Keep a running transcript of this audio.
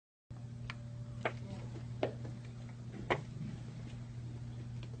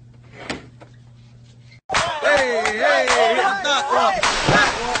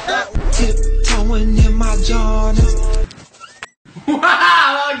Jordan. Wow,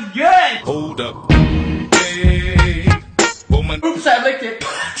 that was good! Hold up. Hey, woman. Oops, I licked it.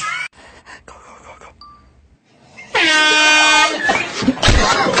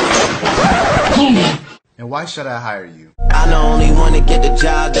 And why should I hire you? I don't only want to get the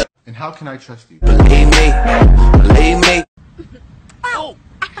job done. And how can I trust you? Believe me, believe me. Ow!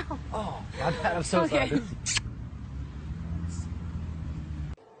 Ow! Oh, I'm so sorry.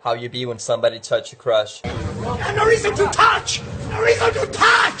 How you be when somebody touch your crush? No reason to touch! No reason to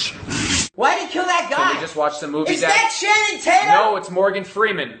touch! Why did you kill that guy? Can we just watch the movie, Is Dad? that Shannon Tatum? No, it's Morgan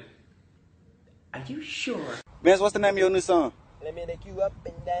Freeman. Are you sure? Vince, what's the name of your new song? Let me take you up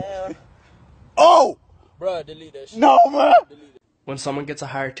and down. Oh! Bruh, delete that shit. No, man! When someone gets a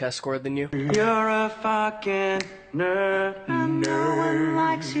higher test score than you. You're a fucking nerd. No one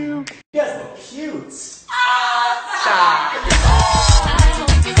likes you. You guys look cute.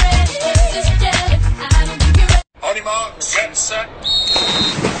 On mark, set.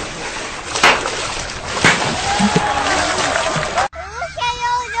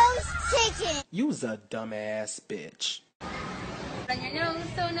 You's a dumbass bitch. On your nose,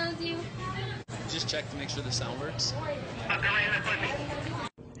 so knows you. Just check to make sure the sound works.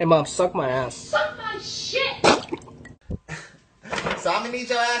 Hey mom, suck my ass. Suck my shit! So I'm gonna need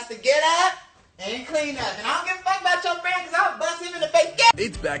your ass to get up and clean up. And I don't give a fuck about your friend because I'll bust him in the face.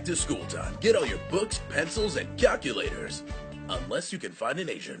 It's back to school time. Get all your books, pencils, and calculators. Unless you can find an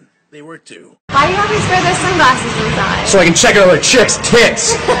Asian. They work too. Why do you always wear those sunglasses inside? So I can check out other chicks'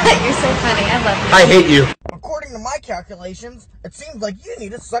 tits! You're so funny, I love you. I hate you. According to my calculations, it seems like you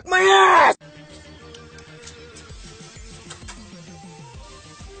need to suck my ass!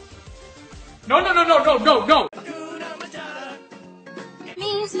 No!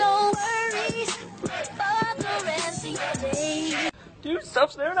 Means no worries for the rest of your day. Dude,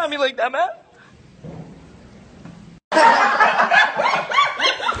 stop staring at me like that, man.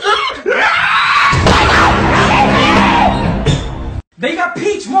 They got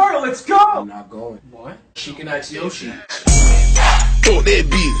Peach Mario, let's go! I'm not going. What? Chicken Ice Yoshi. Fuck that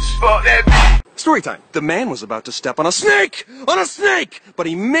bitch. Story time. The man was about to step on a snake! On a snake! But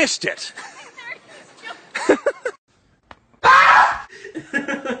he missed it.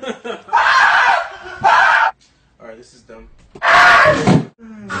 Alright, this is dumb. I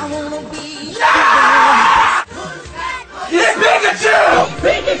wanna be Pikachu!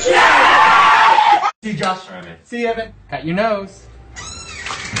 Pikachu! See Josh. Alright, man. See Evan. Cut your nose.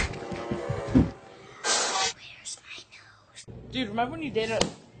 Where's my nose? Dude, remember when you dated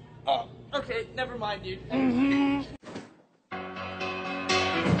okay, never mind, dude.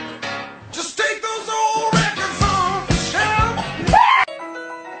 Just take those old records on the shelf.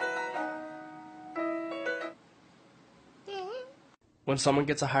 When someone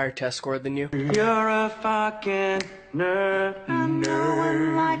gets a higher test score than you. You're a fucking nerd. No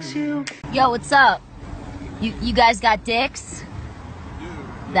one likes you. Yo, what's up? You guys got dicks?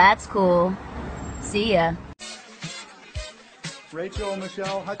 That's cool. See ya. Rachel,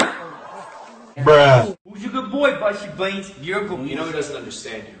 Michelle, Bruh. Who's your good boy, Bushy Blaines? You're a good boy. You know he doesn't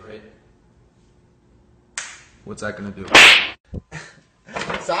understand you, right? What's that gonna do?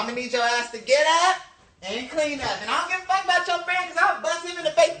 So I'm gonna need your ass to get up and clean up. And I don't give a fuck about your friend because I'll bust him in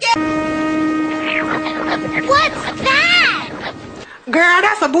the face. What's that? Girl,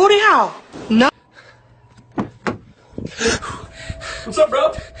 that's a booty hole. No. What's up,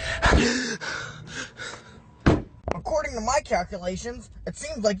 bro? According to my calculations, it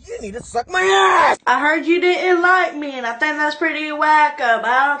seems like you need to suck my ass! I heard you didn't like me, and I think that's pretty wacko. But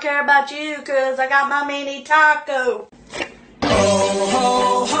I don't care about you, cause I got my mini taco. Ho,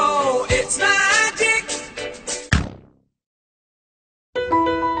 ho, ho, it's magic.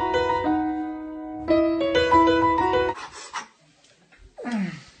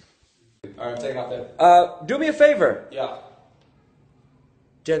 Alright, I'm taking off there. Do me a favor. Yeah.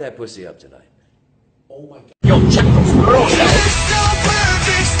 Tear that pussy up tonight. Oh my god. Yo, check those girls out!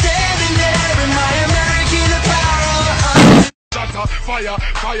 Shots of fire,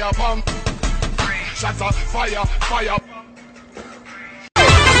 fire pump. Shots of fire, fire.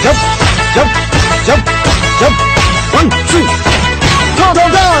 Jump! 1, 2,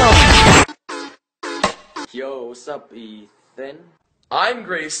 down! Yo, what's up, Ethan? I'm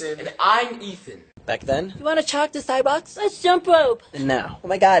Grayson. And I'm Ethan. Back then? You wanna chalk the sidewalks? Let's jump rope. And now? Oh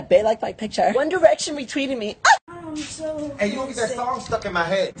my god, Bay liked my picture. One Direction retweeted me. I'm so Hey, you don't get that song stuck in my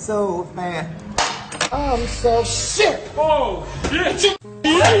head. So, man. I'm so sick! Oh, shit!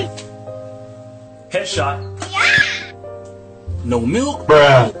 Headshot. No milk?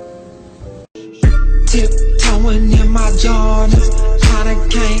 Tiptoeing in my Jordan. I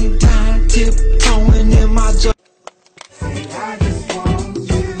came down tiptoeing in my job.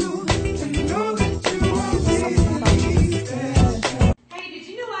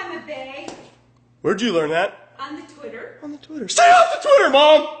 Where'd you learn that? On the Twitter. On the Twitter. Stay off the Twitter,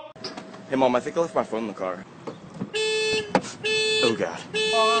 Mom! Hey, Mom, I think I left my phone in the car. Oh, God.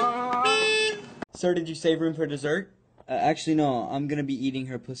 Sir, did you save room for dessert? Actually, no. I'm gonna be eating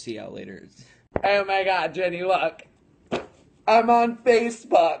her pussy out later. Oh my God, Jenny, look. I'm on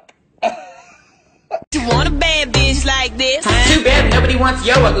Facebook. You want a bad bitch like this? Too bad nobody wants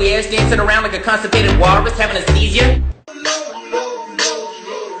your ugly ass dancing around like a constipated walrus having a seizure.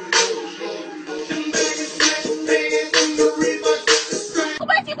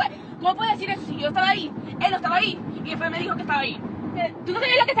 ¿Cómo puedes decir eso si yo estaba ahí? Él no estaba ahí y después me dijo que estaba ahí. ¿Tú no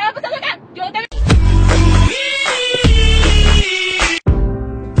sabías lo que estaba pasando acá? Yo no te...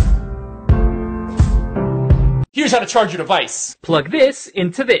 Here's how to charge your device. Plug this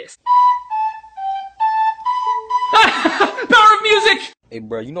into this. Power of music! Hey,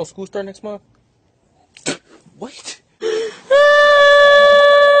 bro, you know school start next month? What? I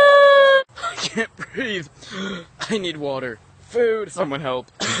can't breathe. I need water. Food. Someone help.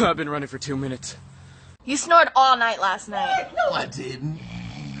 I've been running for 2 minutes. You snored all night last night. No, I didn't.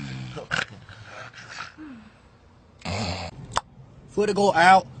 For to go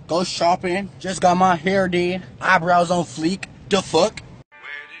out, go shopping, just got my hair did, eyebrows on fleek, the fuck?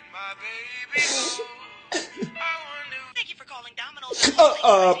 Thank you for calling Domino's.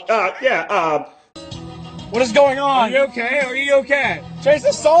 What is going on? Are you okay? Are you okay? Chase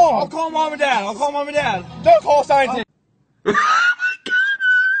the song! I'll call mom and dad, Don't call scientists!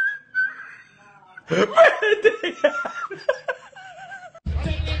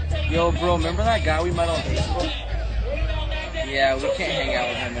 Yo, bro, remember that guy we met on Facebook? Yeah, we can't hang out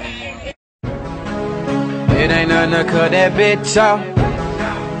with him anymore. It ain't nothing to cut that bitch off.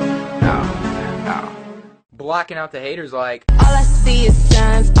 No. Blocking out the haters like, All I see is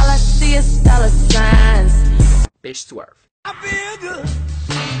signs. All I see is dollar signs. bitch swerve. I feel good.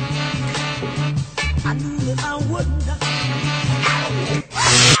 I knew that I wouldn't.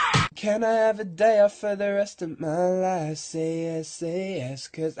 Can I have a day off for the rest of my life? Say yes,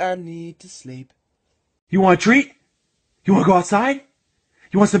 cause I need to sleep. You want a treat? You want to go outside?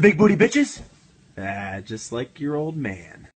 You want some big booty bitches? Just like your old man.